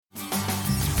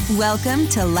Welcome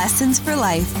to Lessons for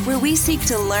Life, where we seek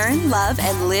to learn, love,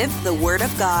 and live the Word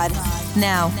of God.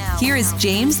 Now, here is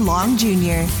James Long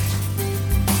Jr.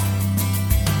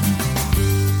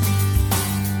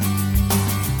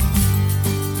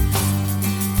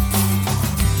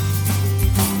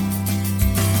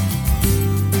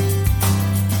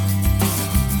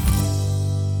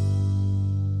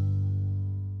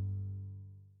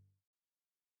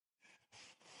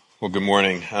 Well, good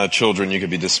morning. Children, you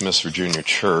could be dismissed for junior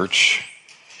church.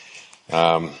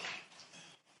 Thank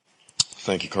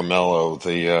you, Carmelo.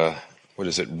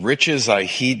 Riches I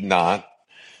heed not,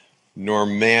 nor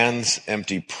man's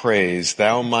empty praise.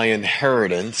 Thou my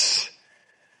inheritance,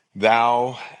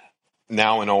 thou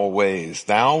now in all ways.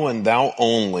 Thou and thou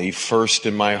only, first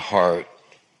in my heart,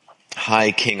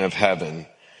 high King of heaven,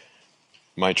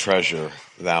 my treasure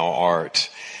thou art.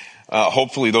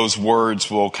 Hopefully those words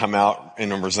will come out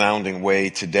in a resounding way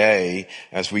today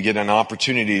as we get an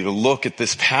opportunity to look at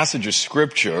this passage of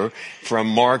scripture from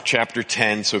Mark chapter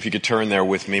 10. So if you could turn there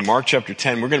with me. Mark chapter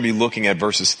 10, we're going to be looking at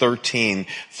verses 13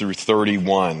 through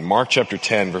 31. Mark chapter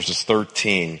 10, verses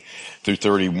 13 through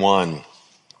 31.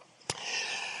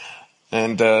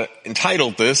 And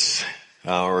entitled this,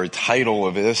 or a title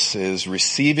of this is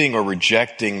Receiving or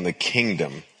Rejecting the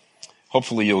Kingdom.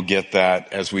 Hopefully you'll get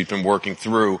that as we've been working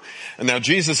through. And now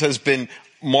Jesus has been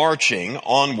marching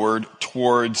onward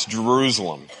towards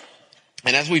Jerusalem.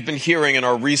 And as we've been hearing in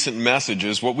our recent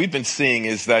messages, what we've been seeing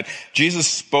is that Jesus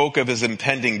spoke of his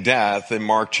impending death in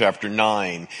Mark chapter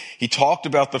 9. He talked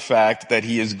about the fact that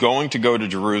he is going to go to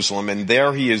Jerusalem and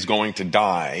there he is going to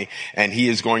die and he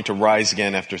is going to rise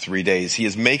again after 3 days. He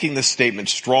is making this statement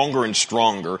stronger and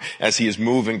stronger as he is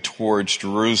moving towards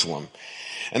Jerusalem.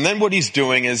 And then what he's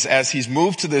doing is, as he's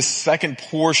moved to this second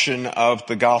portion of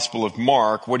the Gospel of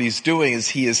Mark, what he's doing is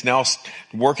he is now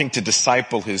working to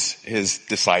disciple his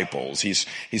disciples. He's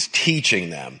teaching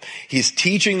them. He's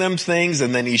teaching them things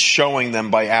and then he's showing them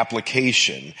by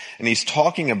application. And he's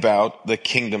talking about the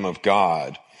kingdom of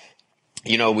God.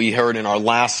 You know, we heard in our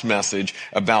last message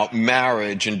about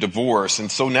marriage and divorce. And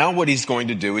so now what he's going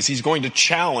to do is he's going to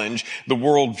challenge the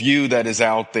worldview that is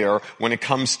out there when it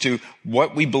comes to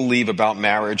what we believe about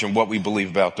marriage and what we believe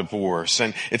about divorce.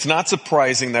 And it's not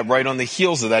surprising that right on the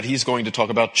heels of that, he's going to talk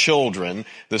about children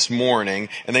this morning.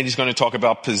 And then he's going to talk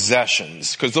about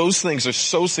possessions, because those things are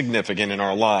so significant in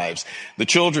our lives. The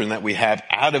children that we have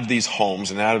out of these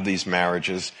homes and out of these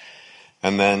marriages,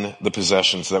 and then the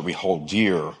possessions that we hold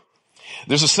dear.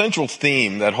 There's a central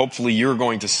theme that hopefully you're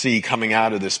going to see coming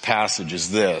out of this passage is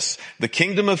this. The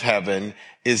kingdom of heaven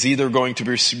is either going to be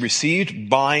received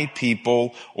by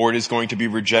people or it is going to be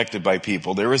rejected by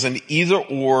people. There is an either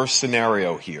or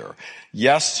scenario here.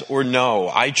 Yes or no.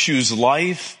 I choose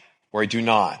life or I do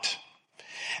not.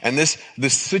 And this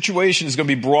situation is going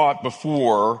to be brought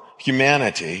before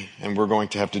humanity, and we're going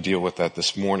to have to deal with that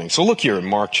this morning. So look here in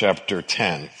Mark chapter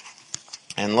 10,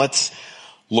 and let's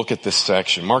look at this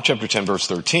section. Mark chapter 10, verse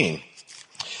 13.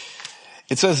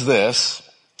 It says this,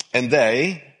 and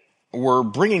they were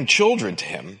bringing children to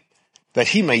him that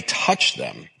he may touch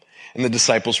them, and the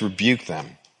disciples rebuked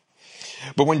them.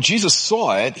 But when Jesus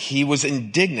saw it, he was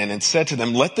indignant and said to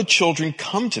them, let the children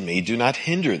come to me, do not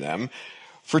hinder them,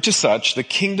 for to such the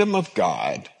kingdom of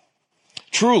God.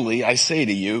 Truly, I say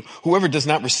to you, whoever does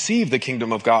not receive the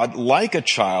kingdom of God like a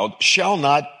child shall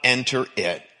not enter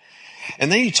it.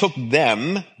 And then he took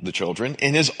them, the children,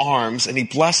 in his arms, and he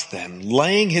blessed them,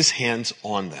 laying his hands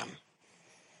on them.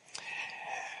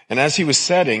 And as he was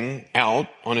setting out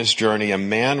on his journey, a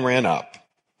man ran up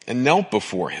and knelt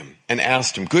before him and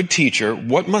asked him, good teacher,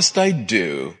 what must I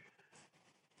do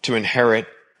to inherit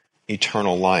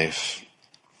eternal life?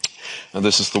 Now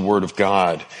this is the word of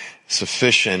God,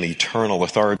 sufficient, eternal,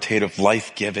 authoritative,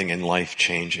 life-giving, and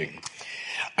life-changing.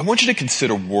 I want you to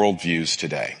consider worldviews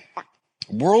today.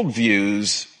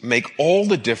 Worldviews make all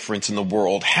the difference in the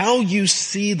world. How you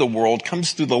see the world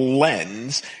comes through the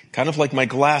lens, kind of like my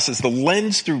glasses, the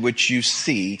lens through which you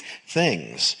see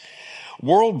things.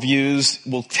 Worldviews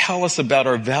will tell us about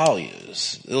our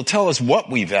values. It'll tell us what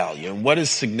we value and what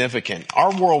is significant.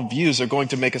 Our worldviews are going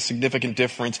to make a significant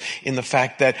difference in the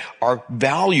fact that our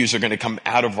values are going to come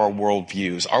out of our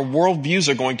worldviews. Our worldviews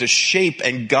are going to shape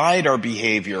and guide our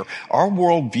behavior. Our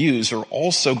worldviews are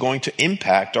also going to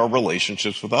impact our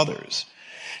relationships with others.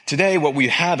 Today, what we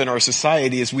have in our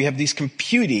society is we have these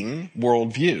competing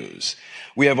worldviews.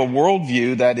 We have a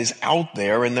worldview that is out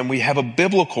there, and then we have a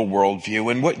biblical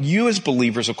worldview. And what you as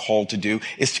believers are called to do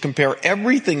is to compare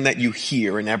everything that you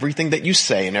hear and everything that you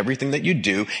say and everything that you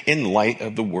do in light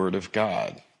of the Word of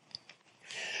God.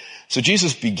 So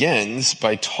Jesus begins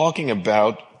by talking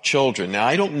about children. Now,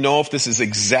 I don't know if this is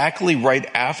exactly right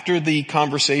after the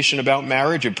conversation about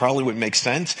marriage. It probably would make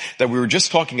sense that we were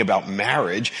just talking about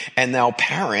marriage, and now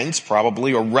parents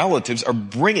probably or relatives are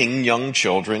bringing young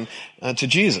children to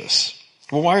Jesus.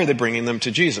 Well, why are they bringing them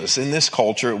to Jesus? In this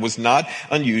culture, it was not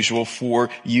unusual for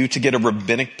you to get a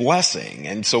rabbinic blessing.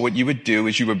 And so what you would do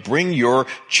is you would bring your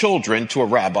children to a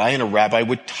rabbi, and a rabbi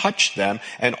would touch them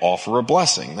and offer a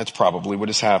blessing. That's probably what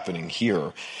is happening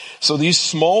here. So these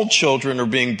small children are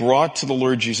being brought to the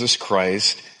Lord Jesus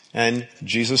Christ, and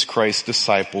Jesus Christ's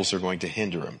disciples are going to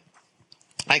hinder him.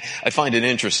 I find it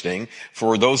interesting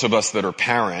for those of us that are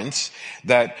parents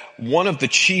that one of the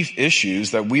chief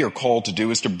issues that we are called to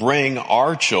do is to bring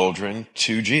our children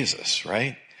to Jesus,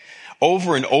 right?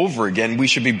 Over and over again, we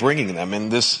should be bringing them.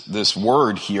 And this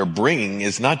word here, bringing,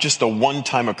 is not just a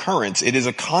one-time occurrence. It is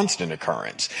a constant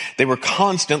occurrence. They were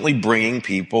constantly bringing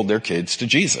people, their kids, to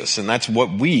Jesus. And that's what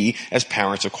we as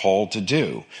parents are called to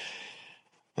do.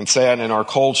 And sad, in our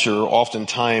culture,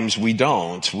 oftentimes we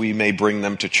don't. We may bring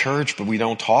them to church, but we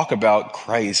don't talk about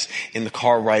Christ in the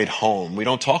car ride home. We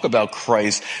don't talk about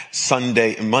Christ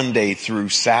Monday through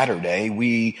Saturday.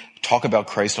 We talk about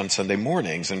Christ on Sunday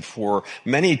mornings. And for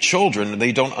many children,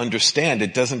 they don't understand.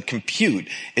 It doesn't compute.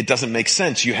 It doesn't make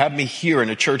sense. You have me here in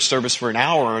a church service for an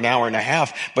hour and a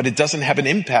half, but it doesn't have an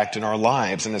impact in our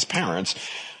lives. And as parents,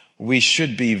 we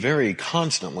should be very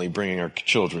constantly bringing our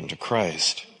children to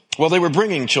Christ. Well, they were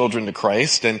bringing children to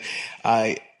Christ, and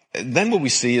then what we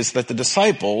see is that the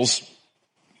disciples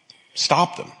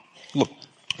stopped them.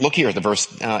 Look here at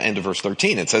the end of verse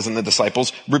 13. It says, and the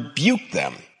disciples rebuked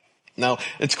them. Now,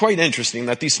 it's quite interesting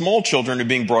that these small children are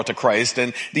being brought to Christ,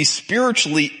 and these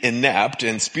spiritually inept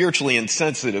and spiritually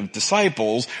insensitive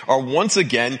disciples are once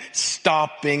again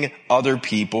stopping other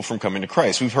people from coming to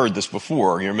Christ. We've heard this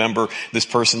before. You remember this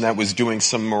person that was doing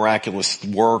some miraculous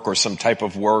work or some type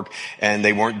of work, and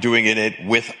they weren't doing it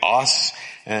with us.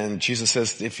 And Jesus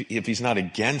says, if he's not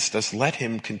against us, let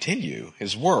him continue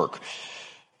his work.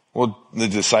 Well, the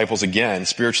disciples, again,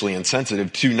 spiritually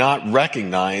insensitive, do not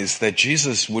recognize that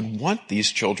Jesus would want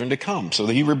these children to come. So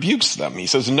he rebukes them. He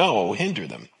says, no, hinder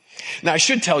them. Now, I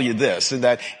should tell you this, and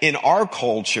that in our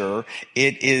culture,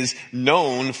 it is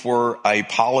known for a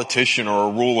politician or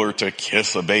a ruler to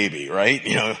kiss a baby, right?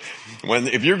 You know,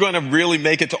 if you're going to really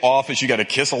make it to office, you got to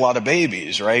kiss a lot of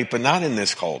babies, right? But not in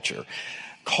this culture.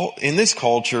 In this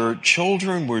culture,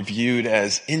 children were viewed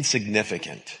as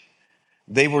insignificant.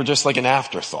 They were just like an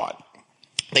afterthought.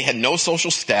 They had no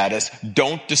social status.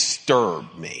 Don't disturb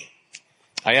me.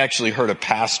 I actually heard a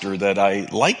pastor that I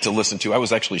like to listen to. I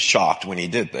was actually shocked when he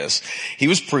did this. He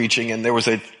was preaching, and there was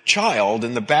a child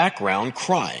in the background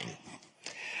crying.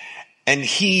 And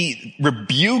he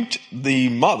rebuked the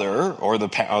mother or the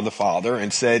father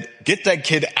and said, get that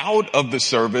kid out of the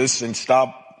service and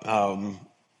stop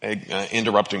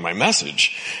interrupting my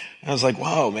message. I was like,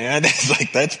 wow, man,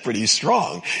 that's pretty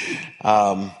strong.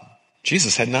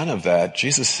 Jesus had none of that.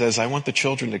 Jesus says, I want the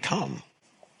children to come.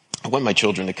 I want my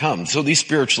children to come. So these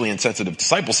spiritually insensitive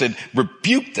disciples said,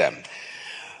 rebuke them.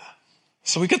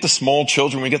 So we get the small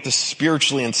children, we get the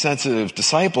spiritually insensitive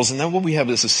disciples, and then what we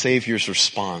have is a Savior's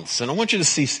response. And I want you to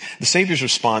see the Savior's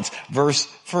response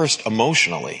first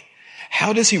emotionally.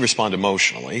 How does he respond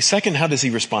emotionally? Second, how does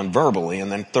he respond verbally?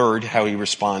 And then third, how he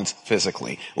responds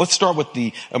physically. Let's start with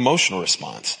the emotional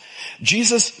response.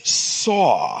 Jesus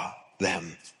saw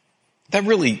them. That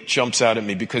really jumps out at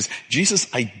me because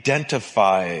Jesus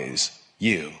identifies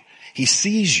you. He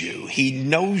sees you. He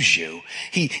knows you.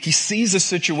 He sees a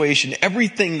situation,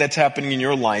 everything that's happening in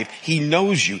your life. He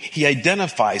knows you. He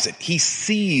identifies it. He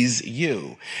sees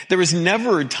you. There is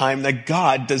never a time that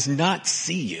God does not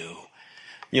see you.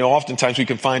 You know, oftentimes we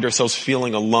can find ourselves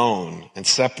feeling alone and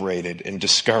separated and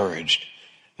discouraged.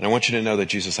 And I want you to know that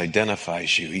Jesus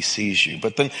identifies you. He sees you.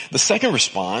 But then the second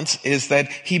response is that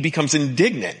he becomes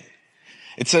indignant.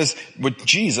 It says, when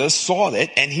Jesus saw it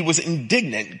and he was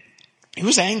indignant, he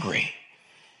was angry.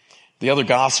 The other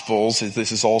Gospels,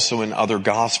 this is also in other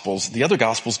Gospels, the other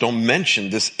Gospels don't mention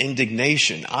this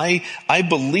indignation. I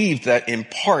believe that in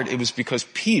part it was because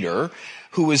Peter,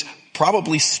 who was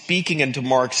probably speaking into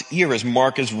Mark's ear as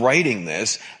Mark is writing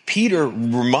this, Peter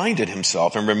reminded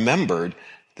himself and remembered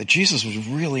that Jesus was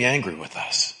really angry with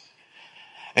us.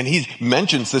 And he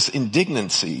mentions this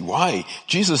indignancy. Why?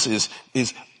 Jesus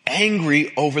is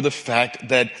angry over the fact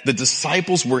that the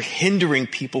disciples were hindering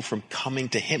people from coming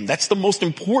to him. That's the most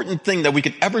important thing that we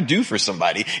could ever do for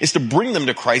somebody, is to bring them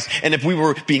to Christ. And if we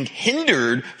were being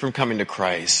hindered from coming to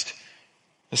Christ,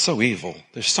 it's so evil.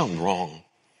 There's something wrong.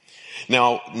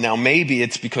 Now maybe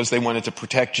it's because they wanted to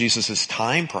protect Jesus'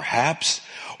 time, perhaps.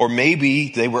 Or maybe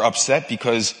they were upset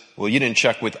because, Well, you didn't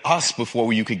check with us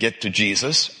before you could get to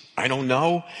Jesus. I don't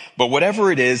know. But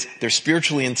whatever it is, they're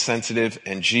spiritually insensitive,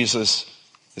 and Jesus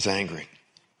is angry.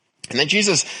 And then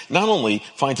Jesus not only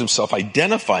finds himself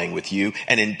identifying with you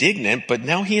and indignant, but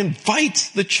now he invites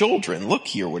the children. Look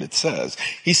here what it says.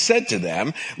 He said to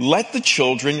them, "Let the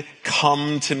children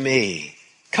come to me."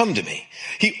 Come to me.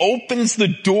 He opens the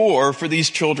door for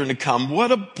these children to come.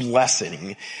 What a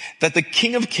blessing that the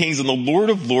King of Kings and the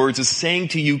Lord of Lords is saying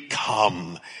to you,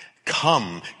 come.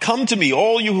 Come to me,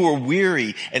 all you who are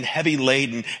weary and heavy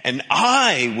laden, and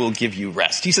I will give you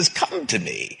rest. He says, come to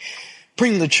me.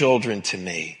 Bring the children to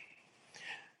me.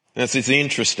 And it's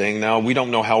interesting. Now, we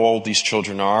don't know how old these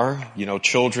children are. You know,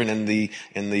 children in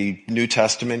the New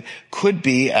Testament could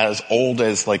be as old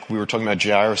as, like we were talking about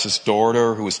Jairus'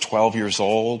 daughter, who was 12 years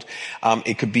old.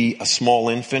 It could be a small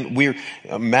infant.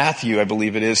 Matthew, I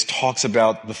believe it is, talks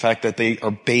about the fact that they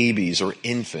are babies or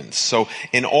infants. So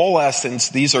in all essence,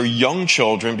 these are young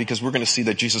children, because we're going to see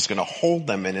that Jesus is going to hold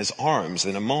them in his arms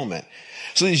in a moment.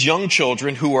 So these young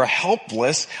children who are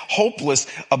hopeless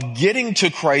of getting to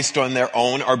Christ on their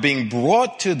own are being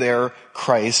brought to their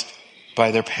Christ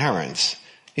by their parents.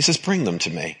 He says, bring them to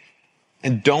me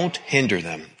and don't hinder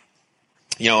them.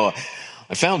 You know,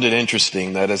 I found it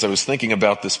interesting that as I was thinking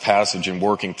about this passage and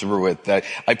working through it, that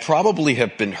I probably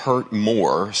have been hurt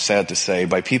more, sad to say,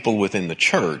 by people within the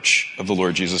church of the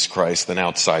Lord Jesus Christ than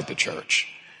outside the church.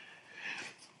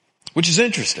 Which is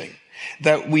interesting.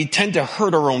 That we tend to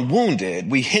hurt our own wounded,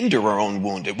 we hinder our own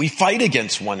wounded, we fight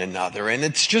against one another, and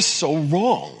it's just so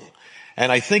wrong.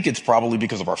 And I think it's probably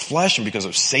because of our flesh and because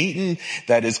of Satan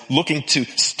that is looking to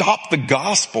stop the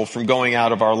gospel from going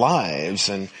out of our lives.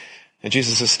 And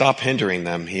Jesus says, stop hindering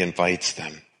them. He invites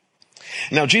them.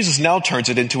 Now, Jesus now turns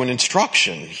it into an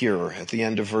instruction here at the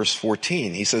end of verse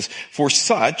 14. He says, for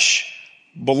such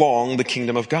belong the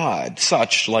kingdom of God.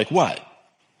 Such like what?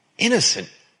 Innocent.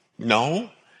 No.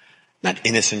 Not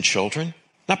innocent children,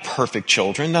 not perfect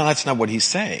children. No, that's not what he's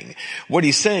saying. What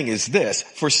he's saying is this: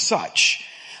 for such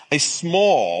a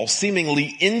small,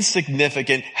 seemingly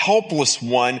insignificant, helpless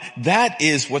one, that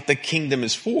is what the kingdom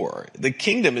is for. The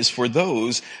kingdom is for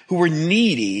those who are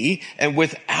needy and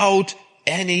without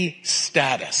any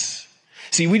status.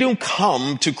 See, we don't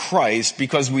come to Christ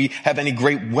because we have any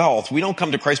great wealth. We don't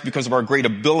come to Christ because of our great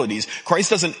abilities. Christ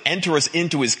doesn't enter us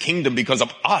into his kingdom because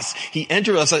of us. He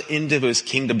enters us into his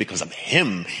kingdom because of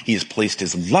him. He has placed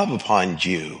his love upon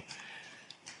you,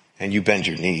 and you bend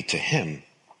your knee to him.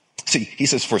 See, he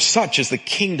says, for such is the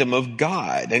kingdom of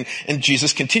God. And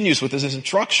Jesus continues with his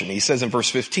instruction. He says in verse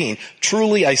 15,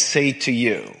 truly I say to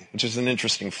you, which is an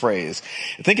interesting phrase.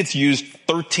 I think it's used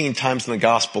 13 times in the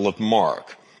Gospel of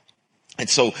Mark. And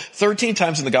so 13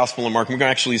 times in the Gospel of Mark, we're going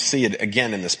to actually see it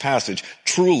again in this passage.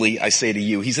 Truly, I say to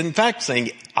you. He's in fact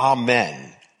saying,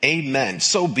 amen. Amen.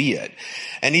 So be it.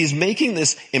 And he's making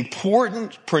this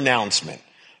important pronouncement.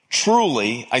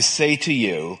 Truly, I say to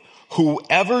you,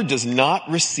 whoever does not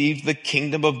receive the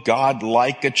kingdom of God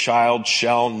like a child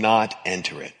shall not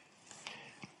enter it.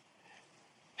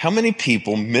 How many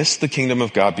people miss the kingdom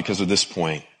of God because of this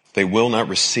point? They will not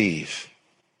receive.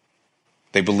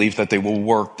 They believe that they will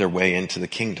work their way into the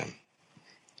kingdom.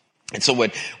 And so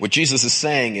what Jesus is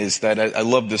saying is that, I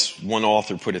love this, one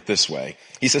author put it this way.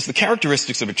 He says, the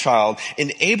characteristics of a child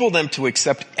enable them to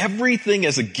accept everything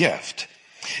as a gift.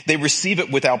 They receive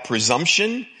it without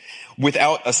presumption,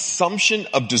 without assumption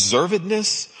of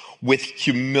deservedness, with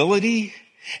humility,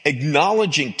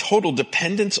 acknowledging total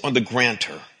dependence on the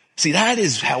grantor. See, that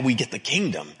is how we get the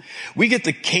kingdom. We get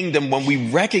the kingdom when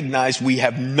we recognize we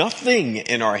have nothing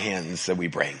in our hands that we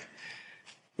bring.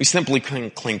 We simply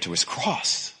cling to his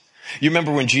cross. You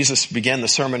remember when Jesus began the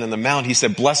Sermon on the Mount, he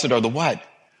said, blessed are the what?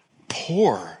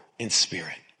 Poor in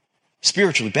spirit.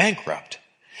 Spiritually bankrupt.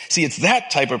 See, it's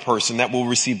that type of person that will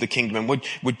receive the kingdom. And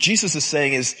what Jesus is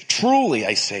saying is, truly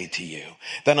I say to you,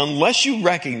 that unless you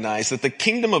recognize that the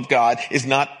kingdom of God is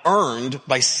not earned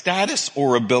by status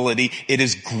or ability, it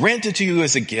is granted to you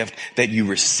as a gift that you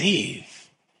receive,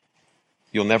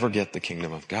 you'll never get the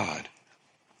kingdom of God.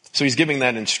 So he's giving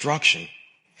that instruction.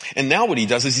 And now what he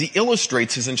does is he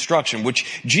illustrates his instruction,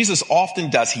 which Jesus often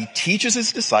does. He teaches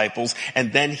his disciples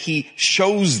and then he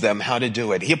shows them how to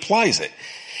do it. He applies it.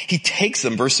 He takes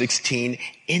them, verse 16,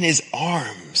 in his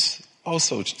arms. Oh,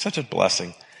 such a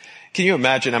blessing. Can you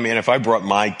imagine? I mean, if I brought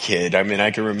my kid, I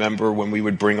can remember when we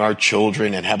would bring our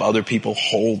children and have other people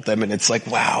hold them, and it's like,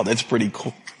 wow, that's pretty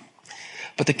cool.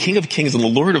 But the King of Kings and the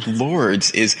Lord of Lords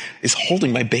is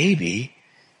holding my baby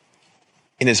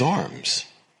in his arms.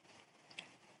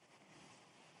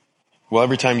 Well,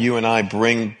 every time you and I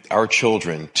bring our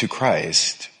children to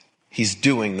Christ, he's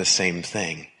doing the same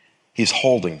thing. He's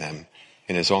holding them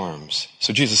in his arms.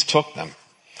 So Jesus took them.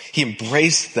 He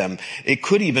embraced them. It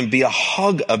could even be a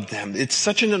hug of them. It's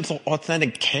such an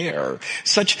authentic care,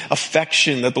 such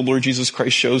affection that the Lord Jesus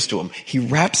Christ shows to him. He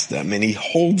wraps them and he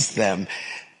holds them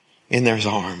in their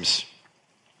arms.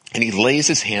 And he lays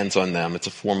his hands on them. It's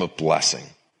a form of blessing.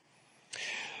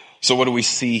 So what do we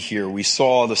see here? We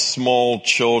saw the small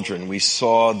children. We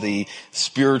saw the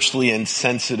spiritually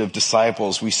insensitive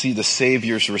disciples. We see the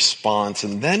Savior's response.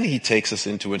 And then he takes us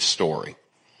into a story.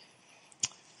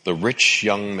 The rich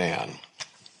young man.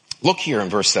 Look here in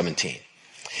verse 17.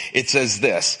 It says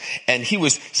this, and he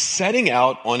was setting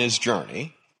out on his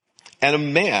journey, and a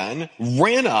man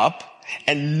ran up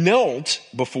and knelt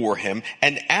before him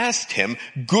and asked him,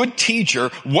 "Good teacher,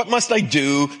 what must I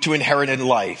do to inherit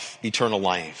eternal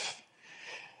life?"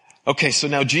 Okay, so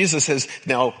now Jesus has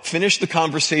now finished the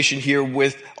conversation here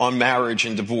on marriage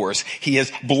and divorce. He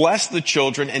has blessed the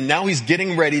children, and now he's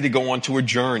getting ready to go on to a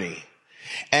journey.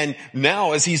 And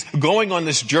now as he's going on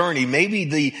this journey, maybe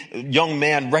the young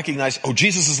man recognized,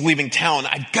 Jesus is leaving town.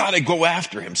 I gotta go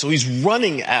after him. So he's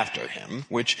running after him,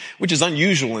 which is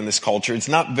unusual in this culture. It's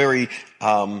not very,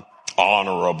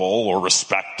 honorable or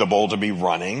respectable to be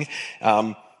running.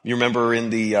 You remember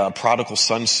in the prodigal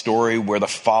son story where the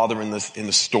father in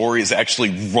the story is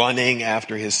actually running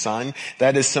after his son?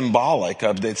 That is symbolic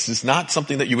of this. It's not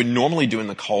something that you would normally do in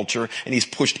the culture, and he's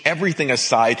pushed everything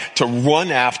aside to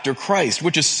run after Christ,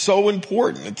 which is so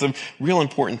important. It's a real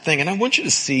important thing. And I want you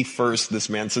to see first this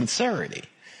man's sincerity.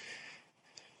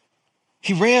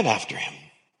 He ran after him.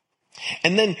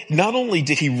 And then not only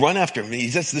did he run after him, he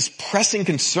has this pressing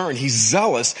concern, he's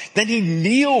zealous, then he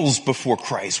kneels before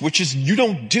Christ, which is, you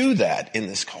don't do that in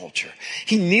this culture.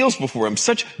 He kneels before him,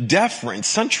 such deference,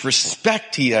 such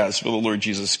respect he has for the Lord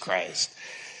Jesus Christ.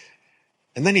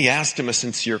 And then he asked him a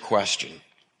sincere question.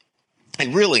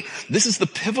 And really, this is the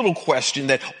pivotal question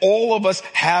that all of us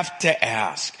have to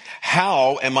ask.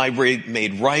 How am I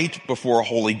made right before a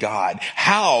holy God?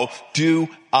 How do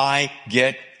I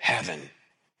get heaven?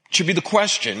 Should be the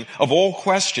question of all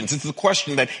questions. It's the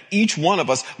question that each one of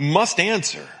us must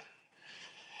answer.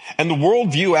 And the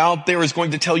worldview out there is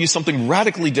going to tell you something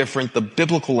radically different. The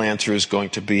biblical answer is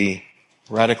going to be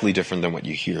radically different than what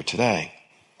you hear today.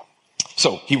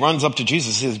 So he runs up to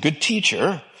Jesus and says, "Good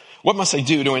teacher, what must I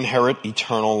do to inherit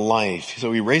eternal life?"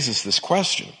 So he raises this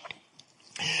question.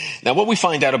 Now, what we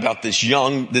find out about this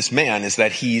man is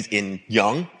that he's a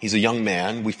young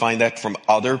man. We find that from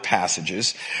other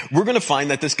passages. We're going to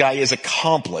find that this guy is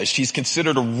accomplished. He's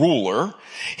considered a ruler.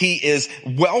 He is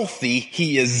wealthy.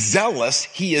 He is zealous.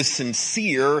 He is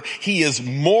sincere. He is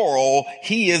moral.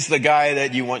 He is the guy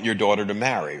that you want your daughter to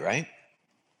marry, right?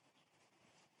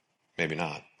 Maybe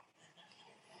not.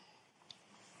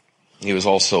 He was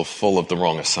also full of the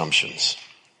wrong assumptions.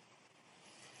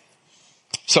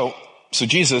 So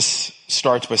Jesus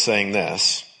starts by saying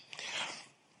this.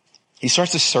 He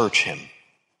starts to search him. And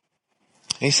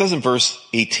he says in verse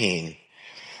 18,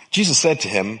 Jesus said to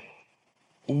him,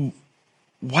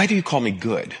 "Why do you call me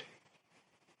good?"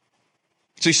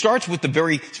 So he starts with the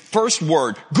very first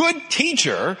word, "good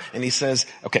teacher." And he says,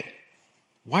 okay,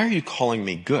 why are you calling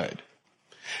me good?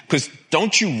 Because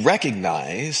don't you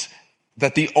recognize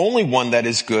that the only one that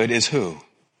is good is who?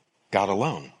 God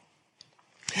alone.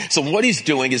 So what he's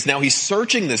doing is now he's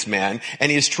searching this man,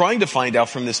 and he is trying to find out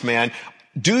from this man,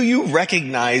 do you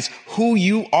recognize who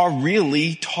you are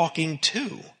really talking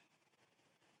to?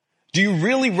 Do you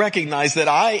really recognize that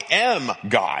I am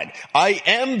God? I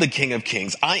am the King of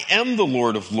Kings. I am the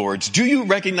Lord of Lords. Do you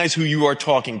recognize who you are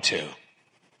talking to?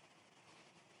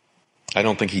 I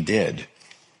don't think he did.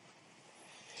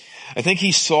 I think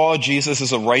he saw Jesus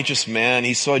as a righteous man.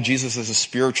 He saw Jesus as a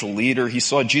spiritual leader. He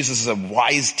saw Jesus as a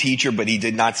wise teacher, but he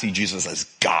did not see Jesus as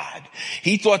God.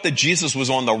 He thought that Jesus was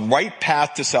on the right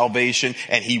path to salvation,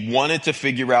 and he wanted to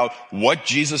figure out what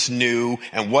Jesus knew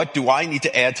and what do I need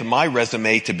to add to my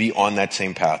resume to be on that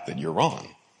same path that you're on.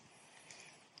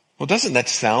 Well, doesn't that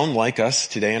sound like us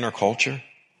today in our culture?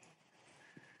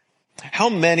 How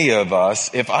many of us,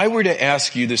 if I were to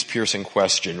ask you this piercing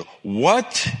question,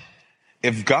 what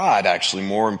if God, actually,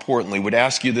 more importantly, would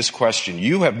ask you this question?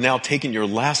 You have now taken your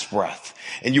last breath,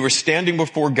 and you are standing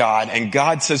before God, and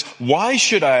God says, why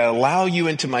should I allow you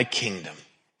into my kingdom?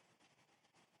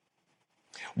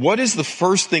 What is the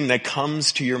first thing that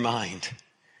comes to your mind?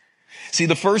 See,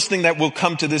 the first thing that will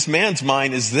come to this man's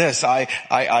mind is this.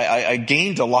 I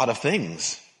gained a lot of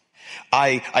things.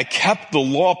 I kept the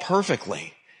law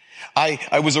perfectly.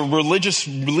 I was a religious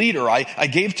leader. I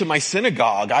gave to my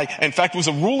synagogue. I, in fact, was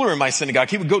a ruler in my synagogue.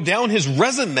 He would go down his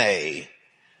resume.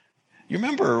 You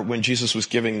remember when Jesus was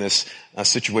giving this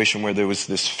situation where there was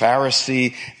this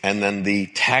Pharisee and then the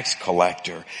tax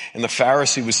collector. And the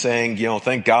Pharisee was saying,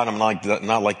 thank God I'm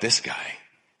not like this guy.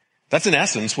 That's in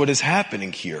essence what is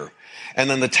happening here. And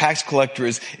then the tax collector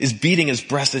is beating his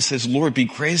breast and says, Lord, be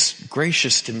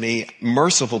gracious to me,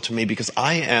 merciful to me, because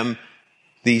I am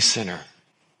the sinner.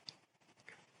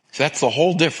 So that's the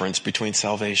whole difference between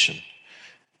salvation.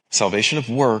 Salvation of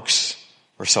works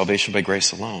or salvation by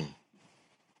grace alone.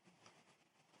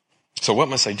 So what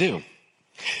must I do?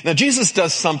 Now Jesus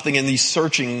does something in these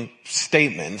searching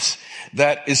statements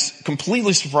that is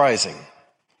completely surprising.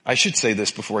 I should say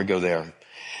this before I go there.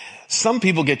 Some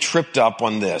people get tripped up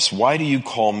on this. Why do you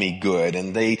call me good?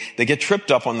 And they get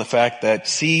tripped up on the fact that,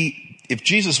 see, if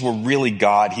Jesus were really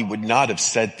God, he would not have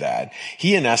said that.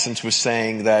 He, in essence, was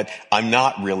saying that I'm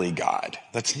not really God.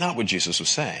 That's not what Jesus was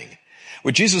saying.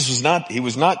 What Jesus was not, he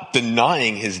was not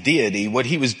denying his deity. What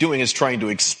he was doing is trying to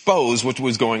expose what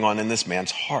was going on in this man's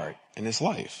heart, in his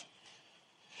life.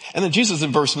 And then Jesus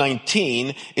in verse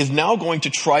 19 is now going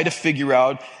to try to figure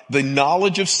out the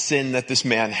knowledge of sin that this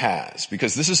man has,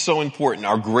 because this is so important.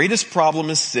 Our greatest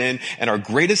problem is sin, and our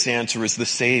greatest answer is the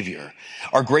Savior.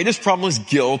 Our greatest problem is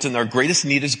guilt, and our greatest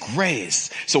need is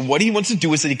grace. So what he wants to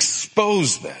do is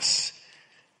expose this.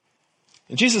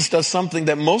 And Jesus does something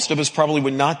that most of us probably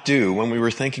would not do when we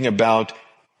were thinking about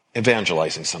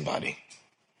evangelizing somebody.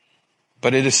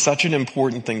 But it is such an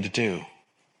important thing to do.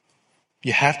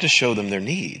 You have to show them their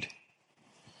need.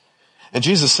 And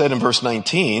Jesus said in verse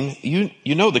 19,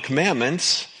 you know the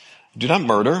commandments. Do not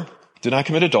murder, do not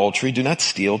commit adultery, do not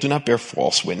steal, do not bear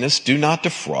false witness, do not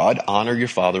defraud, honor your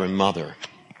father and mother.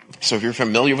 So if you're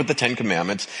familiar with the 10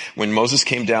 Commandments, when Moses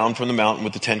came down from the mountain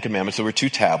with the 10 Commandments, there were 2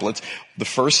 tablets. The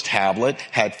first tablet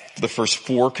had the first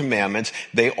 4 commandments.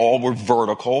 They all were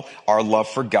vertical, our love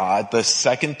for God. The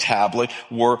second tablet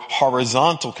were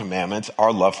horizontal commandments,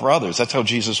 our love for others. That's how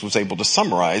Jesus was able to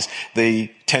summarize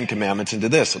the 10 Commandments into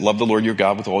this. Love the Lord your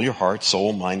God with all your heart,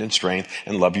 soul, mind, and strength,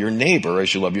 and love your neighbor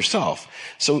as you love yourself.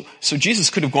 So Jesus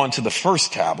could have gone to the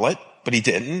first tablet, but he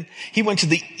didn't. He went to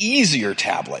the easier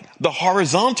tablet, the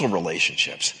horizontal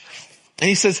relationships. And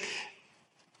he says,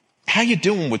 how you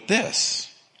doing with this?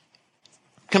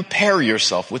 Compare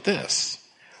yourself with this.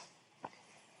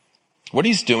 What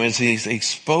he's doing is he's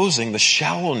exposing the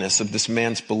shallowness of this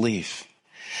man's belief.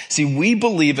 See, we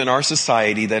believe in our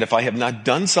society that if I have not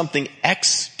done something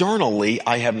externally,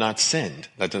 I have not sinned.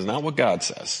 That is not what God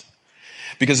says.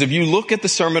 Because if you look at the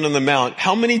Sermon on the Mount,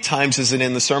 how many times is it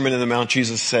in the Sermon on the Mount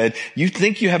Jesus said, you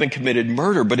think you haven't committed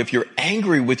murder, but if you're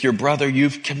angry with your brother,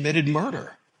 you've committed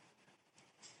murder.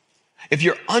 If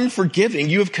you're unforgiving,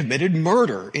 you have committed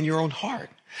murder in your own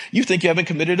heart. You think you haven't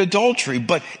committed adultery,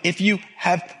 but if you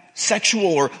have sexual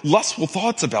or lustful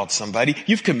thoughts about somebody,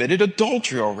 you've committed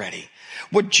adultery already.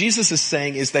 What Jesus is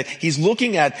saying is that he's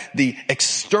looking at the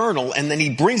external and then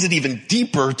he brings it even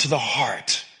deeper to the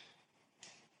heart.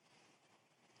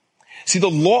 See,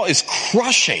 the law is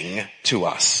crushing to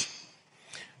us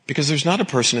because there's not a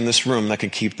person in this room that can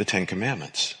keep the 10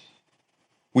 Commandments.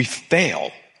 We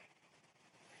fail.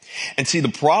 And see, the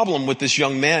problem with this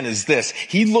young man is this.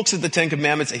 He looks at the 10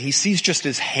 Commandments and he sees just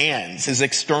his hands, his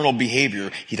external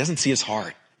behavior. He doesn't see his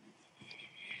heart.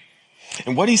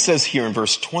 And what he says here in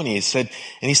verse 20, he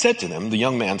said to them, the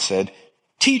young man said,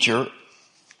 Teacher,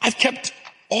 I've kept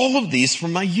all of these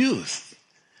from my youth.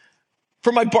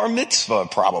 From my bar mitzvah,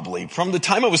 probably. From the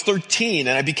time I was 13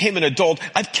 and I became an adult,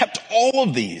 I've kept all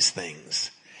of these things.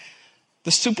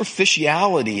 The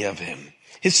superficiality of him,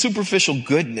 his superficial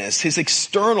goodness, his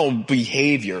external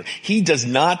behavior, he does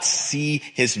not see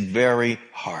his very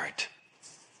heart.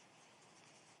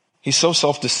 He's so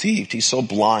self-deceived. He's so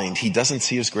blind. He doesn't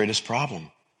see his greatest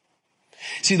problem.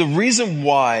 See, the reason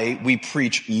why we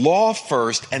preach law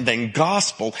first and then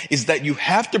gospel is that you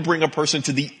have to bring a person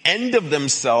to the end of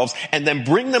themselves and then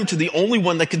bring them to the only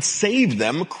one that can save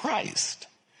them, Christ.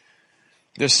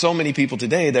 There's so many people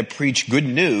today that preach good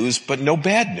news, but no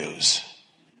bad news.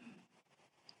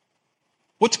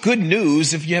 What's good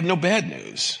news if you have no bad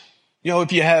news?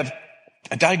 If you have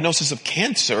a diagnosis of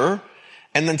cancer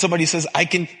and then somebody says, I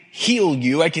can heal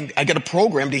you, I got a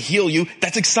program to heal you,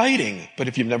 that's exciting. But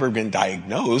if you've never been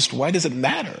diagnosed, why does it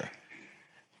matter?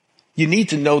 You need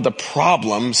to know the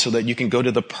problem so that you can go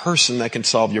to the person that can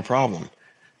solve your problem.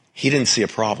 He didn't see a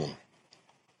problem.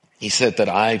 He said that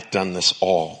I've done this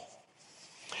all.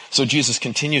 So Jesus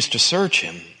continues to search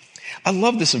him. I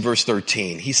love this in verse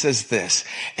 13. He says this,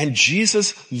 and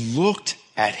Jesus looked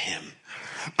at him.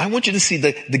 I want you to see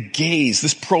the gaze,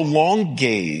 this prolonged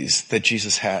gaze that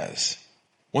Jesus has.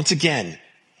 Once again,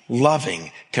 loving,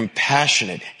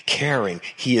 compassionate, caring.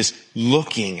 He is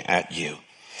looking at you.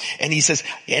 And it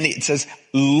says,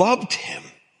 loved him.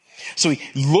 So he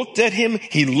looked at him,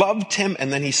 he loved him,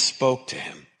 and then he spoke to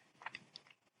him.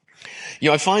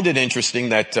 I find it interesting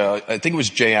that, I think it was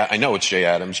Jay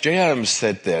Adams. Jay Adams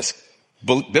said this: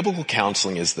 biblical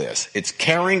counseling is this. It's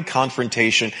caring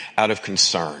confrontation out of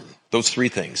concern. Those three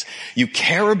things. You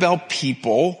care about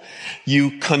people.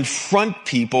 You confront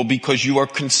people because you are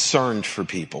concerned for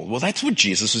people. Well, that's what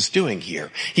Jesus is doing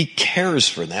here. He cares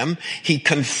for them. He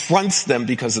confronts them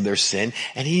because of their sin,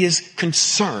 and he is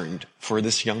concerned for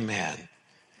this young man.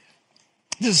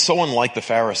 This is so unlike the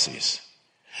Pharisees.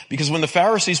 Because when the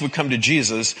Pharisees would come to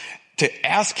Jesus to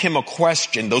ask him a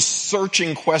question, those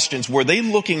searching questions, were they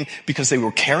looking because they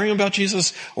were caring about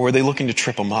Jesus, or were they looking to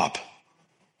trip him up?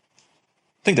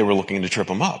 I think they were looking to trip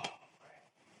him up.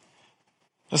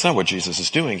 That's not what Jesus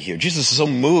is doing here. Jesus is so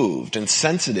moved and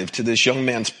sensitive to this young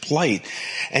man's plight.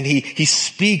 And he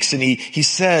speaks and he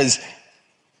says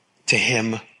to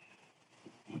him,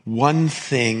 one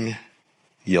thing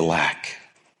you lack.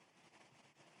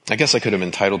 I guess I could have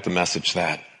entitled the message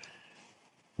that.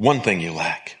 One thing you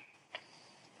lack.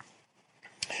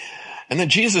 And then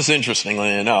Jesus, interestingly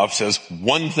enough, says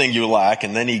one thing you lack,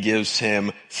 and then he gives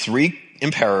him three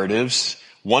imperatives,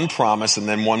 one promise, and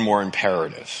then one more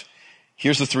imperative.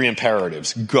 Here's the three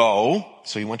imperatives. Go,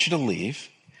 so he wants you to leave.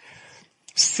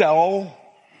 Sell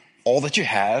all that you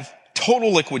have,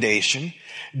 total liquidation.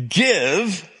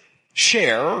 Give,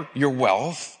 share your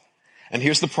wealth. And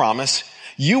here's the promise.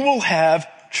 You will have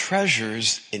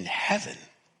treasures in heaven.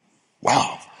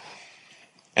 Wow.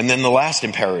 And then the last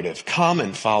imperative, come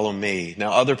and follow me.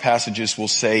 Now other passages will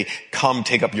say, come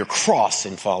take up your cross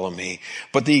and follow me.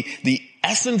 But the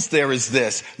essence there is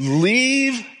this: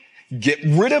 leave, get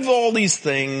rid of all these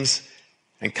things,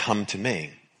 and come to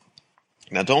me.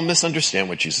 Now don't misunderstand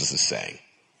what Jesus is saying.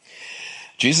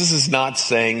 Jesus is not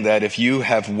saying that if you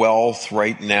have wealth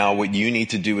right now, what you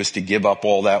need to do is to give up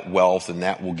all that wealth and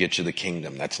that will get you the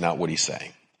kingdom. That's not what he's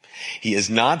saying. He is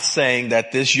not saying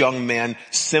that this young man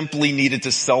simply needed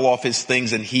to sell off his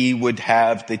things and he would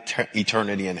have the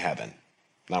eternity in heaven.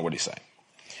 Not what he's saying.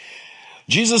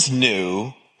 Jesus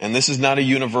knew, and this is not a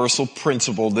universal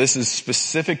principle, this is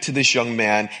specific to this young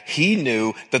man. He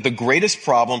knew that the greatest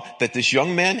problem that this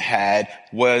young man had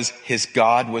was his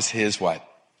God was his what?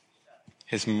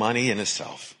 His money and his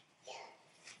self.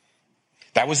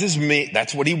 That was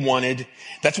that's what he wanted.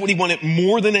 That's what he wanted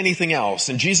more than anything else.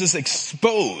 And Jesus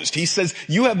exposed. He says,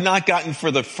 you have not gotten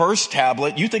for the first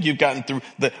tablet. You think you've gotten through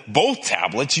both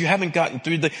tablets. You haven't gotten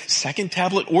through the second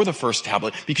tablet or the first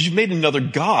tablet because you've made another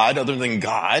God other than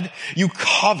God. You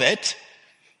covet.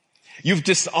 You've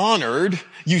dishonored.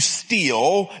 You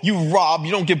steal. You rob.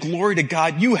 You don't give glory to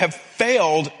God. You have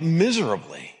failed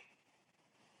miserably.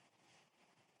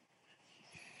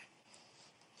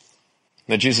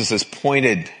 Now Jesus has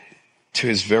pointed to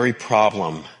his very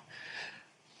problem.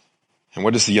 And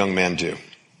what does the young man do?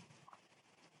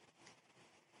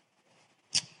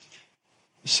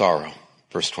 Sorrow,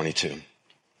 verse 22.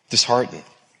 Disheartened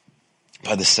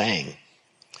by the saying,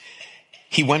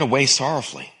 he went away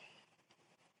sorrowfully.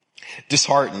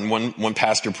 Disheartened, one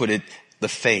pastor put it, the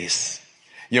face.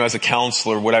 As a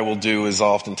counselor, what I will do is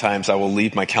oftentimes I will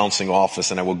leave my counseling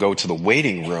office and I will go to the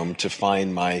waiting room to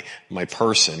find my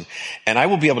person. And I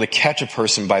will be able to catch a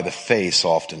person by the face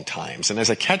oftentimes. And as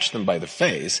I catch them by the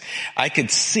face, I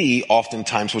could see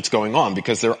oftentimes what's going on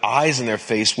because their eyes and their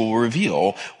face will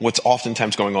reveal what's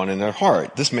oftentimes going on in their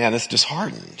heart. This man is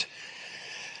disheartened.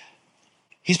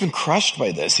 He's been crushed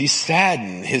by this. He's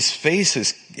saddened. His face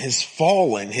has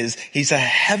fallen. He's a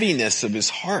heaviness of his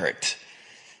heart.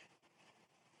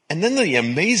 And then the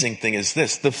amazing thing is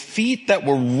this: the feet that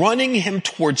were running him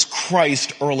towards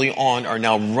Christ early on are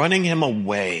now running him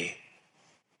away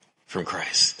from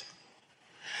Christ.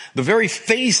 The very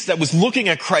face that was looking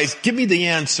at Christ, give me the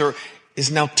answer,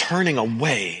 is now turning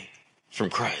away from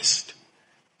Christ.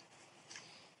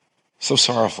 So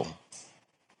sorrowful.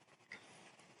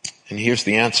 And here's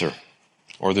the answer,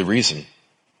 or the reason.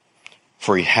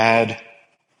 For he had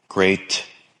great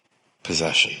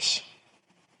possessions.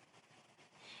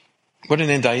 What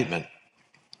an indictment.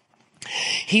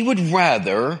 He would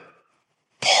rather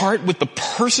part with the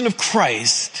person of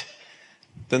Christ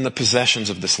than the possessions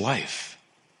of this life.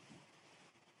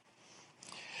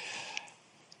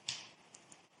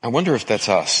 I wonder if that's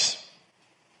us.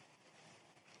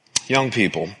 Young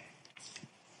people,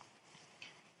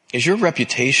 is your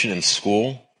reputation in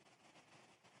school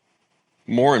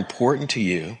more important to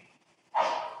you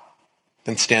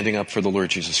than standing up for the Lord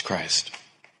Jesus Christ?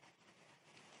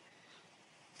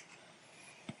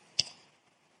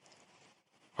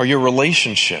 Are your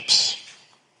relationships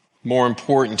more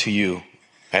important to you,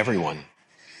 everyone,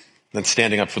 than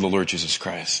standing up for the Lord Jesus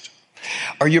Christ?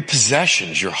 Are your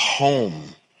possessions, your home,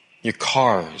 your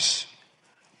cars,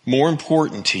 more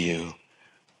important to you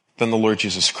than the Lord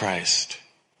Jesus Christ?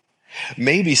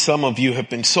 Maybe some of you have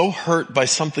been so hurt by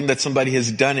something that somebody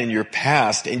has done in your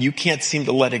past and you can't seem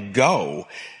to let it go.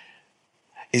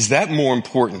 Is that more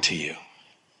important to you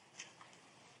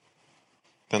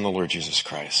than the Lord Jesus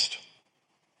Christ?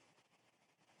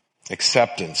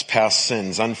 Acceptance, past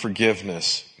sins,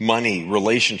 unforgiveness, money,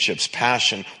 relationships,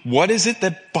 passion. What is it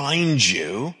that binds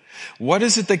you? What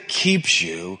is it that keeps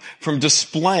you from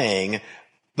displaying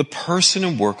the person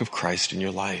and work of Christ in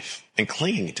your life and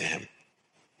clinging to him?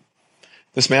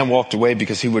 This man walked away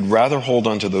because he would rather hold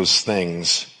on to those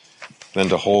things than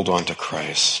to hold on to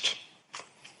Christ.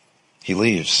 He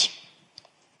leaves.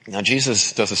 Now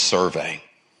Jesus does a survey.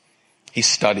 He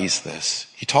studies this.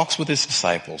 He talks with his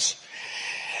disciples.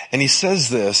 And he says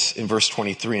this in verse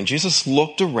 23, and Jesus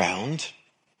looked around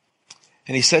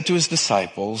and he said to his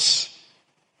disciples,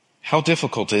 how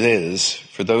difficult it is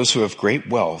for those who have great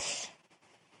wealth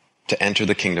to enter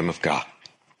the kingdom of God.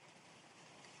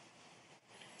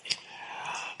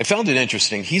 I found it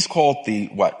interesting. He's called the,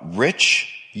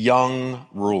 rich young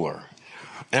ruler.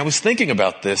 And I was thinking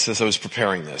about this as I was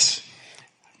preparing this.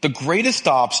 The greatest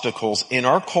obstacles in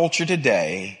our culture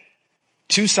today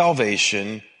to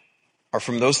salvation are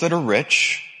from those that are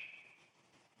rich,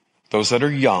 those that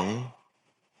are young,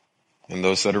 and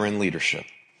those that are in leadership.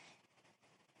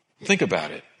 Think about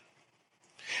it.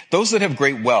 Those that have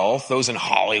great wealth, those in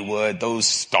Hollywood, those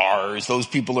stars, those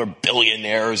people are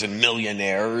billionaires and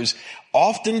millionaires,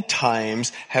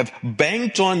 oftentimes have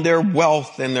banked on their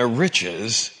wealth and their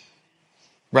riches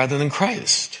rather than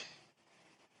Christ.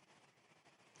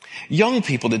 Young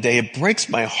people today, it breaks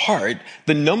my heart,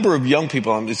 the number of young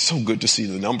people, it's so good to see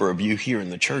the number of you here in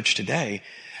the church today,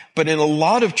 but in a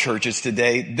lot of churches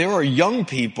today, there are young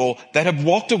people that have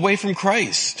walked away from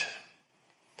Christ.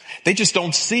 They just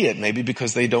don't see it, maybe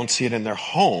because they don't see it in their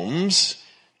homes,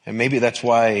 and maybe that's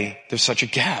why there's such a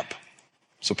gap.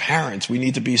 So parents, we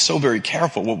need to be so very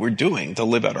careful what we're doing to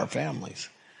live out our families.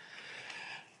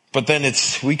 But then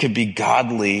we could be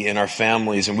godly in our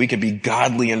families and we could be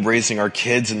godly in raising our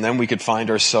kids, and then we could find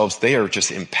ourselves, they are just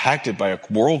impacted by a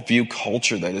worldview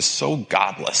culture that is so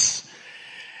godless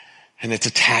and it's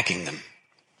attacking them.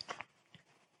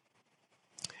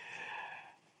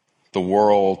 The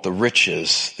world, the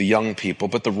riches, the young people,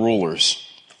 but the rulers.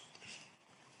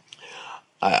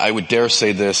 I would dare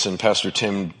say this, and Pastor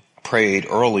Tim prayed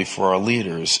early for our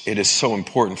leaders. It is so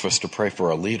important for us to pray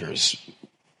for our leaders.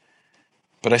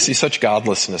 But I see such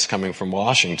godlessness coming from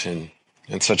Washington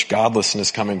and such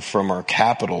godlessness coming from our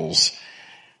capitals.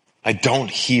 I don't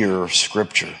hear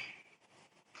scripture.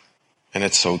 And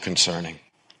it's so concerning.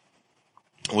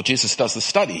 Well, Jesus does the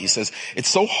study. He says, it's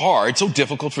so hard, so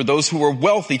difficult for those who are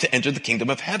wealthy to enter the kingdom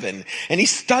of heaven. And he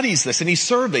studies this and he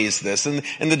surveys this, and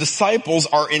the disciples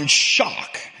are in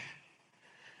shock.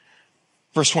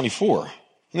 Verse 24,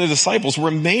 and the disciples were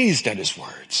amazed at his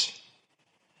words.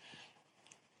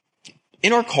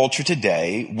 In our culture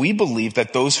today, we believe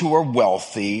that those who are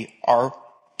wealthy are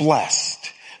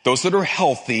blessed. Those that are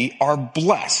healthy are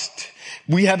blessed.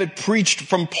 We have it preached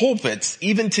from pulpits,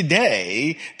 even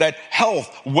today, that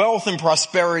health, wealth, and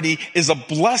prosperity is a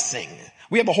blessing.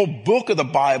 We have a whole book of the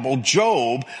Bible,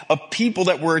 Job, of people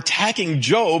that were attacking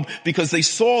Job because they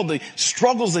saw the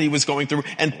struggles that he was going through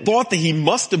and thought that he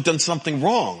must have done something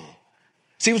wrong.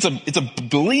 See, it's a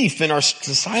belief in our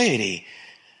society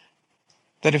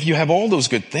that if you have all those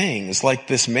good things, like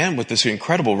this man with this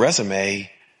incredible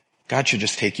resume, God should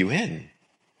just take you in.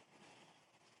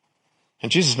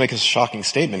 And Jesus makes a shocking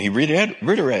statement. He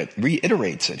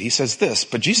reiterates it. He says this,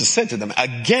 but Jesus said to them,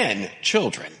 again,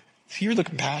 children, hear the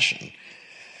compassion.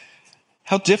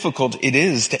 How difficult it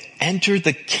is to enter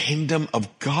the kingdom of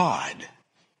God.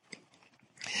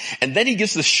 And then he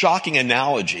gives this shocking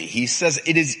analogy. He says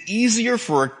it is easier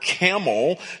for a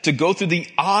camel to go through the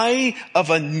eye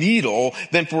of a needle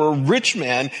than for a rich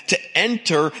man to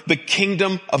enter the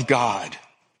kingdom of God.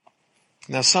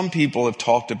 Now, some people have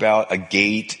talked about a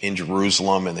gate in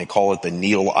Jerusalem, and they call it the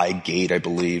needle-eye gate, I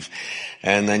believe.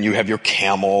 And then you have your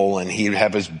camel, and he'd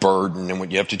have his burden, and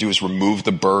what you have to do is remove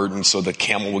the burden so the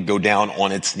camel would go down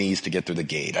on its knees to get through the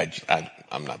gate.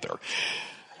 I'm not there.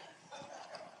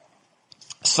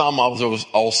 Some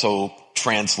also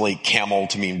translate camel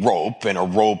to mean rope, and a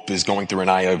rope is going through an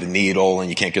eye of a needle, and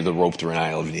you can't get the rope through an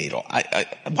eye of a needle.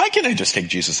 Why can't I just take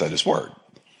Jesus at his word?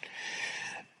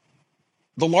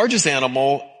 The largest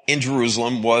animal in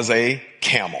Jerusalem was a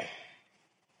camel.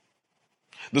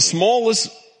 The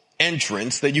smallest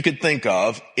entrance that you could think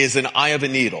of is an eye of a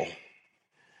needle.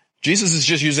 Jesus is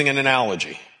just using an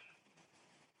analogy.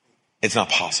 It's not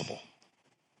possible.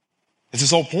 It's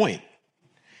his whole point.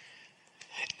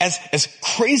 As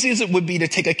crazy as it would be to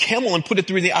take a camel and put it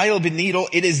through the eye of a needle,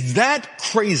 it is that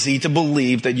crazy to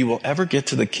believe that you will ever get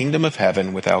to the kingdom of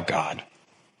heaven without God.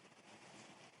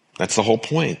 That's the whole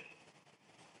point.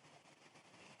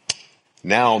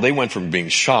 Now they went from being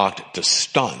shocked to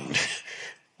stunned.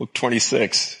 Luke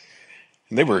 26.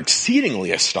 And they were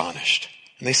exceedingly astonished.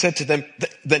 And they said to them,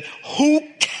 then who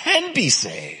can be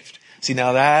saved? See,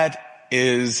 now that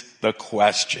is the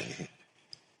question.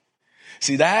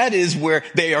 See, that is where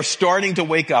they are starting to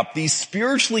wake up. These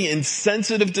spiritually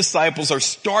insensitive disciples are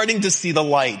starting to see the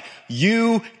light.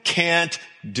 You can't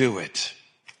do it.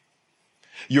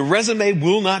 Your resume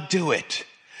will not do it.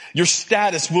 Your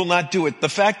status will not do it. The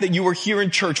fact that you were here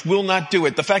in church will not do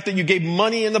it. The fact that you gave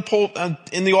money in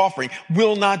the offering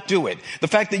will not do it. The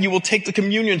fact that you will take the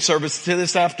communion service to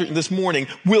this morning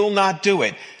will not do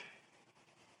it.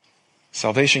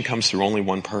 Salvation comes through only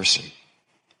one person,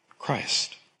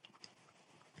 Christ.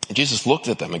 And Jesus looked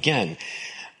at them again.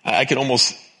 I could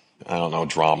almost,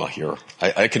 drama here.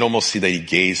 I can almost see that he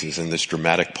gazes in this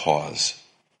dramatic pause.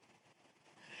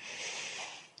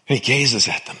 And he gazes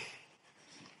at them.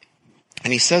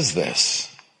 And he says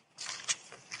this.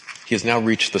 He has now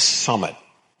reached the summit.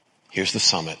 Here's the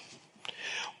summit.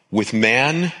 With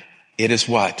man, it is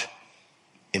what?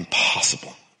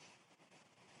 Impossible.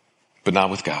 But not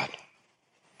with God.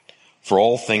 For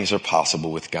all things are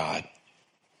possible with God.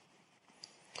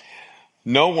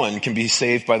 No one can be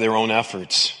saved by their own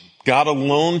efforts. God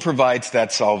alone provides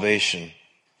that salvation.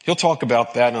 He'll talk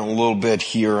about that in a little bit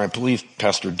here. I believe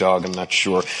Pastor Doug, I'm not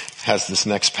sure, has this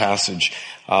next passage,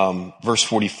 verse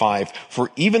 45. For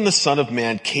even the Son of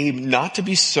Man came not to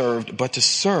be served, but to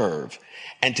serve,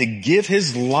 and to give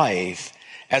his life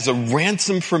as a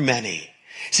ransom for many.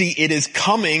 See, it is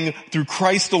coming through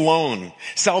Christ alone.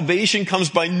 Salvation comes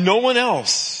by no one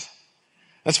else.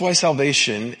 That's why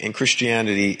salvation in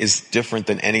Christianity is different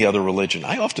than any other religion.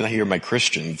 I often hear my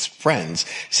Christian friends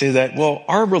say that, well,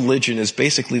 our religion is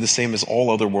basically the same as all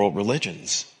other world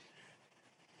religions.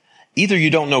 Either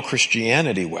you don't know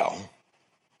Christianity well,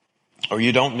 or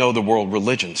you don't know the world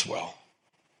religions well.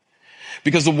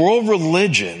 Because the world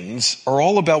religions are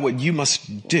all about what you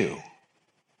must do.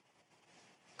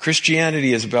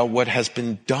 Christianity is about what has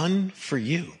been done for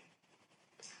you.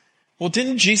 Well,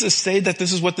 didn't Jesus say that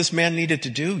this is what this man needed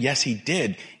to do? Yes, he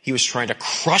did. He was trying to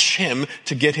crush him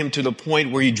to get him to the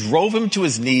point where he drove him to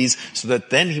his knees so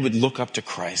that then he would look up to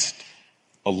Christ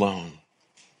alone.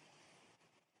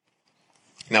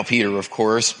 Now, Peter, of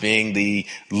course, being the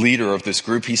leader of this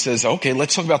group, he says, okay,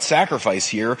 let's talk about sacrifice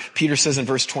here. Peter says in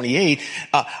verse 28,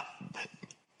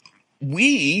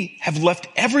 we have left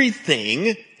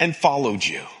everything and followed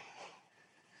you.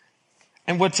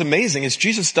 And what's amazing is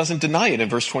Jesus doesn't deny it in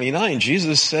verse 29.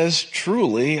 Jesus says,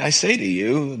 truly, I say to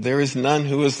you, there is none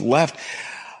who has left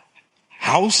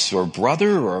house or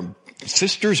brother or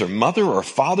sisters or mother or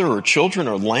father or children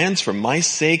or lands for my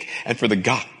sake and for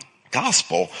the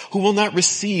gospel who will not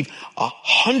receive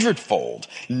 100-fold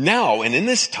now and in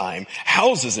this time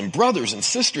houses and brothers and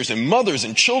sisters and mothers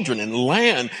and children and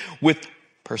land with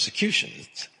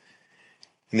persecutions.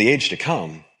 In the age to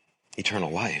come,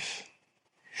 eternal life.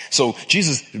 So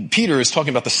Peter is talking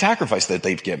about the sacrifice that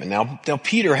they've given. Now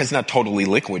Peter has not totally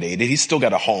liquidated. He's still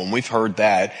got a home. We've heard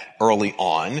that early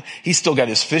on. He's still got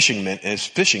his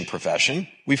fishing profession.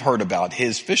 We've heard about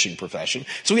his fishing profession.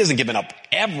 So he hasn't given up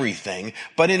everything.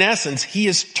 But in essence, he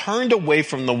has turned away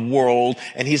from the world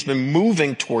and he's been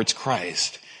moving towards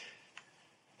Christ.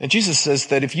 And Jesus says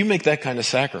that if you make that kind of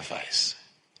sacrifice,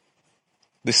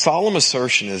 the solemn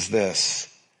assertion is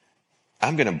this: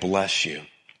 I'm going to bless you.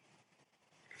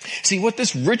 See, what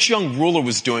this rich young ruler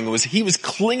was doing was he was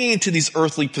clinging to these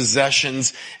earthly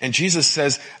possessions, and Jesus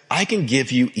says, I can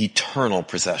give you eternal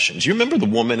possessions. You remember the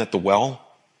woman at the well?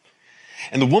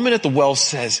 And the woman at the well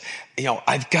says,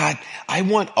 I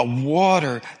want a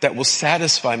water that will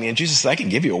satisfy me. And Jesus says, I can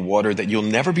give you a water that you'll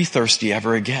never be thirsty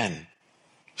ever again.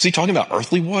 Was he talking about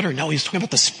earthly water? No, he's talking about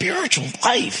the spiritual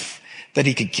life that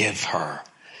he could give her.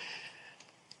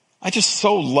 I just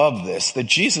so love this, that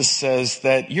Jesus says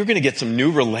that you're going to get some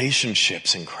new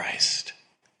relationships in Christ.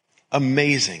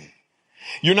 Amazing.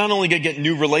 You're not only going to get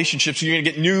new relationships, you're going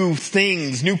to get new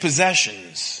things, new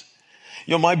possessions.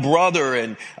 My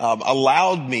brother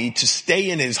allowed me to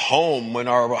stay in his home when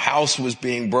our house was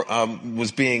being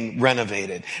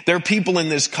renovated. There are people in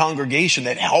this congregation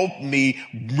that helped me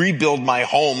rebuild my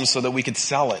home so that we could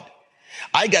sell it.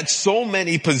 I got so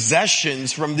many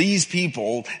possessions from these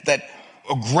people that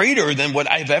are greater than what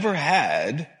I've ever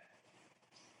had.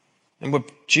 And what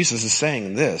Jesus is saying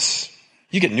in this,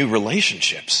 you get new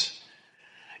relationships.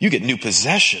 You get new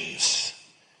possessions,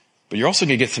 but you're also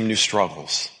going to get some new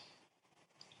struggles.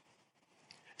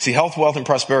 See, health, wealth, and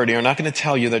prosperity are not going to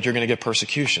tell you that you're going to get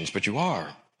persecutions, but you are.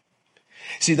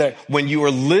 See, that when you are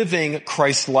living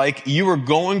Christ-like, you are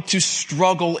going to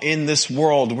struggle in this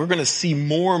world. We're going to see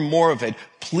more and more of it.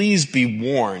 Please be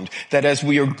warned that as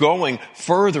we are going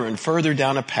further and further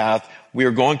down a path, we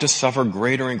are going to suffer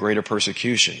greater and greater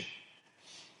persecution.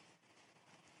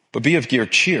 But be of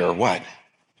good cheer. What?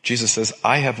 Jesus says,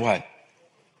 I have what?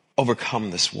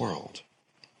 Overcome this world.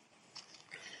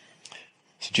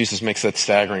 So Jesus makes that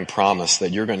staggering promise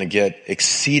that you're going to get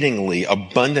exceedingly,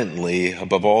 abundantly,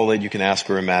 above all that you can ask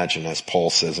or imagine, as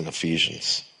Paul says in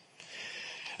Ephesians.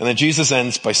 And then Jesus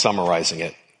ends by summarizing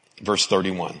it. Verse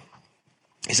 31.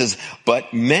 He says,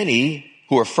 but many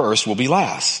who are first will be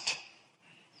last,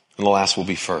 and the last will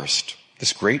be first.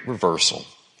 This great reversal.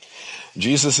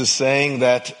 Jesus is saying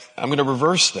that I'm going to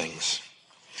reverse things.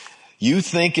 You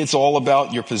think it's all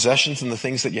about your possessions and the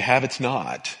things that you have. It's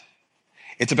not.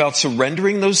 It's about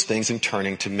surrendering those things and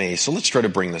turning to me. So let's try to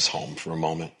bring this home for a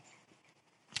moment.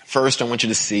 First, I want you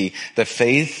to see that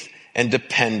faith and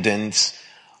dependence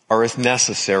are as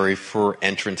necessary for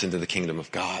entrance into the kingdom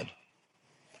of God.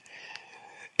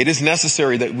 It is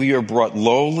necessary that we are brought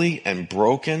lowly and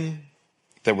broken,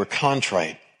 that we're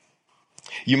contrite.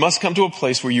 You must come to a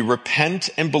place where you repent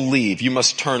and believe. You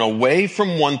must turn away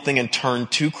from one thing and turn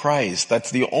to Christ.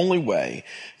 That's the only way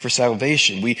for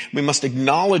salvation. We must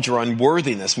acknowledge our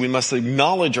unworthiness. We must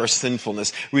acknowledge our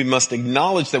sinfulness. We must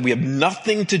acknowledge that we have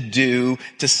nothing to do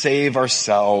to save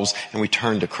ourselves, and we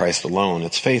turn to Christ alone.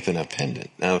 It's faith and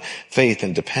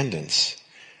dependence.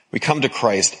 We come to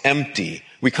Christ empty.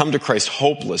 We come to Christ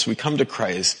hopeless. We come to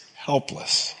Christ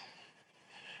helpless.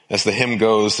 As the hymn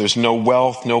goes, there's no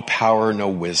wealth, no power, no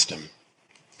wisdom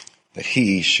that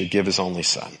he should give his only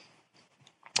son.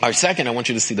 All right, second, I want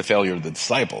you to see the failure of the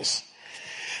disciples.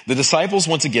 The disciples,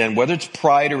 once again, whether it's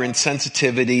pride or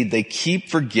insensitivity, they keep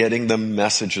forgetting the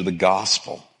message of the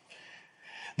gospel.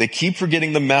 They keep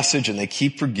forgetting the message, and they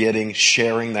keep forgetting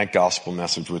sharing that gospel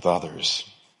message with others.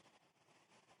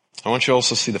 I want you to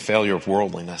also see the failure of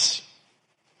worldliness.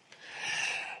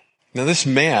 Now, this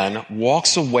man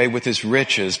walks away with his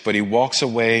riches, but he walks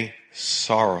away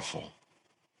sorrowful.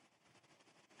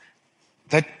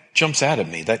 That jumps out at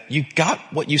me, that you got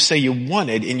what you say you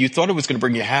wanted, and you thought it was going to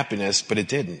bring you happiness, but it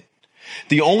didn't.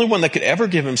 The only one that could ever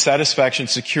give him satisfaction,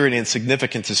 security, and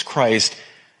significance is Christ,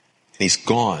 and he's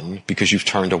gone because you've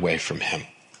turned away from him.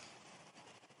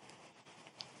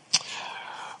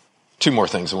 Two more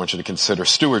things I want you to consider.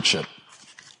 Stewardship.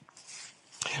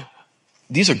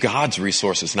 These are God's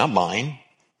resources, not mine.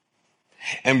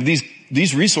 And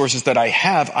these resources that I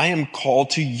have, I am called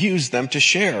to use them to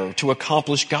share, to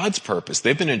accomplish God's purpose.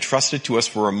 They've been entrusted to us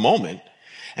for a moment,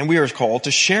 and we are called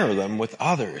to share them with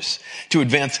others, to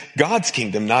advance God's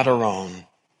kingdom, not our own.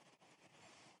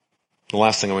 The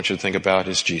last thing I want you to think about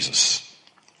is Jesus,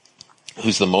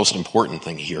 who's the most important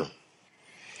thing here.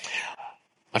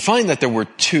 I find that there were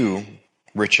two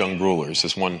rich young rulers,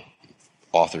 as one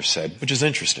author said, which is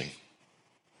interesting.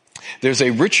 There's a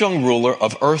rich young ruler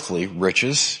of earthly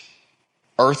riches,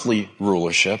 earthly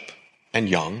rulership, and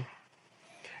young.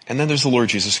 And then there's the Lord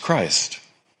Jesus Christ,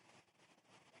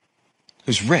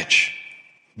 who's rich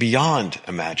beyond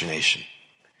imagination.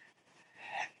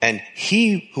 And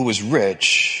he who was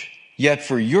rich, yet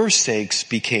for your sakes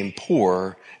became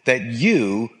poor, that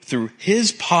you, through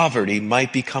his poverty,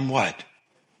 might become what?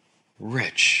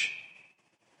 Rich.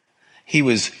 He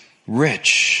was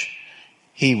rich.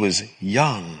 He was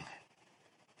young.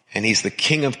 And he's the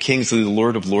King of Kings, the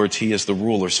Lord of Lords. He is the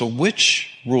ruler. So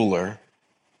which ruler,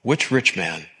 which rich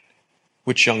man,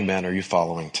 which young man are you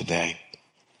following today?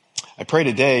 I pray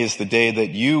today is the day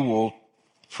that you will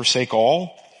forsake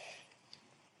all,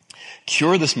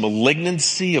 cure this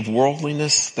malignancy of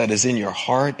worldliness that is in your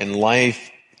heart and life,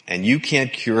 and you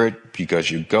can't cure it because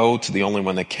you go to the only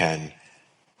one that can,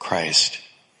 Christ.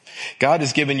 God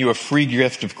has given you a free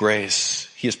gift of grace.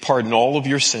 He has pardoned all of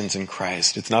your sins in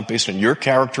Christ. It's not based on your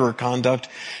character or conduct.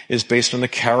 It is based on the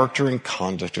character and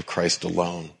conduct of Christ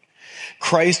alone.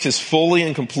 Christ has fully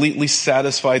and completely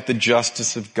satisfied the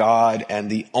justice of God, and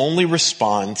the only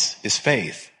response is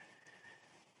faith.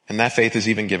 And that faith is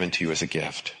even given to you as a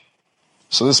gift.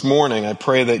 So this morning, I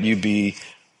pray that you be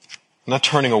not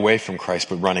turning away from Christ,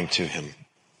 but running to him.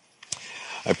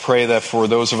 I pray that for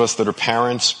those of us that are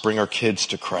parents, bring our kids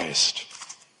to Christ.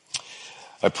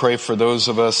 I pray for those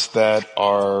of us that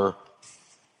are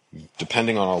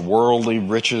depending on our worldly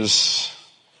riches,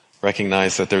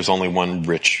 recognize that there's only one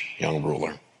rich young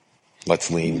ruler. Let's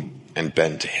lean and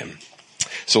bend to him.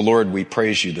 So Lord, we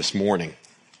praise you this morning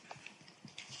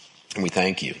And we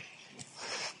thank you.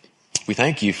 We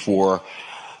thank you for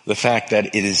the fact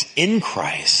that it is in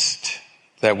Christ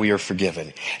that we are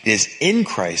forgiven. It is in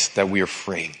Christ that we are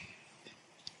free.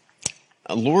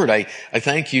 Lord, I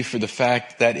thank you for the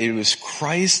fact that it was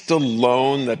Christ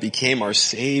alone that became our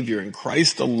Savior, and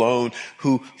Christ alone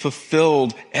who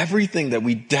fulfilled everything that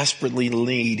we desperately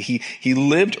need. He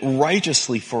lived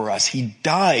righteously for us. He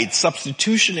died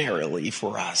substitutionarily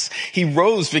for us. He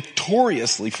rose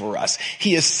victoriously for us.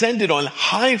 He ascended on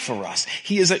high for us.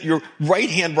 He is at your right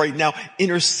hand right now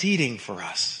interceding for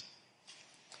us.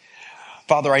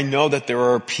 Father, I know that there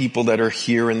are people that are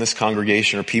here in this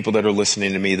congregation or people that are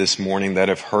listening to me this morning that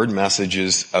have heard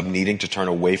messages of needing to turn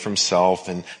away from self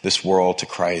and this world to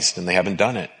Christ, and they haven't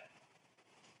done it.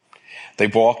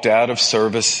 They've walked out of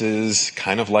services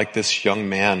kind of like this young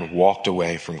man walked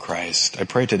away from Christ. I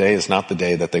pray today is not the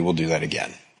day that they will do that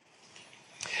again.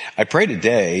 I pray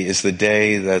today is the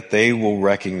day that they will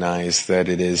recognize that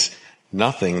it is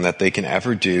nothing that they can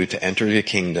ever do to enter the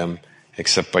kingdom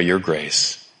except by your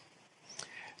grace.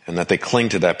 And that they cling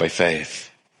to that by faith.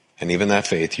 And even that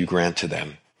faith you grant to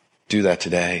them. Do that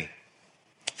today.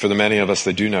 For the many of us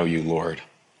that do know you, Lord,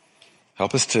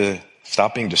 help us to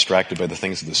stop being distracted by the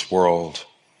things of this world.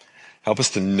 Help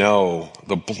us to know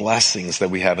the blessings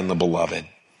that we have in the beloved.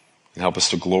 And help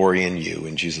us to glory in you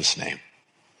in Jesus' name.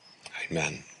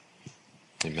 Amen.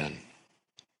 Amen.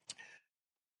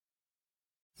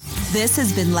 This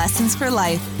has been Lessons for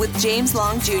Life with James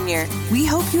Long Jr. We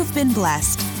hope you have been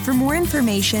blessed. For more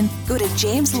information, go to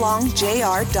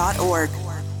jameslongjr.org.